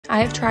I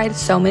have tried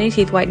so many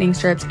teeth whitening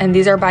strips, and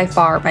these are by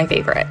far my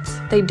favorites.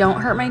 They don't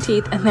hurt my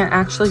teeth, and they're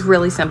actually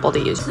really simple to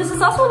use. This is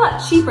also a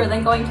lot cheaper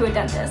than going to a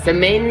dentist. The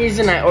main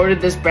reason I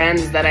ordered this brand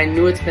is that I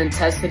knew it's been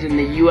tested in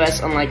the US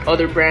unlike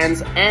other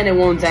brands, and it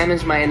won't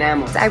damage my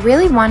enamel. I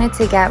really wanted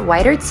to get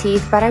whiter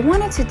teeth, but I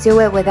wanted to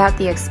do it without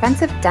the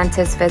expensive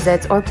dentist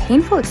visits or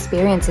painful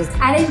experiences.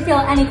 I didn't feel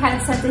any kind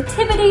of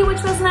sensitivity,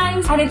 which was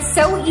nice. And it's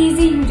so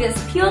easy. You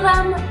just peel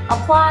them,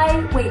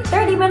 apply, wait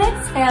 30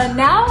 minutes, and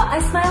now I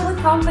smile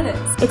with confidence.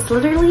 It's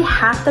literally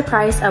half the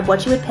price of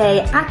what you would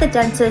pay at the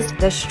dentist.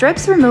 The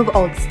strips remove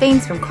old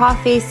stains from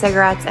coffee,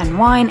 cigarettes, and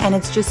wine, and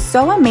it's just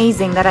so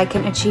amazing that I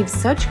can achieve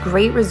such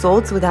great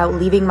results without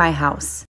leaving my house.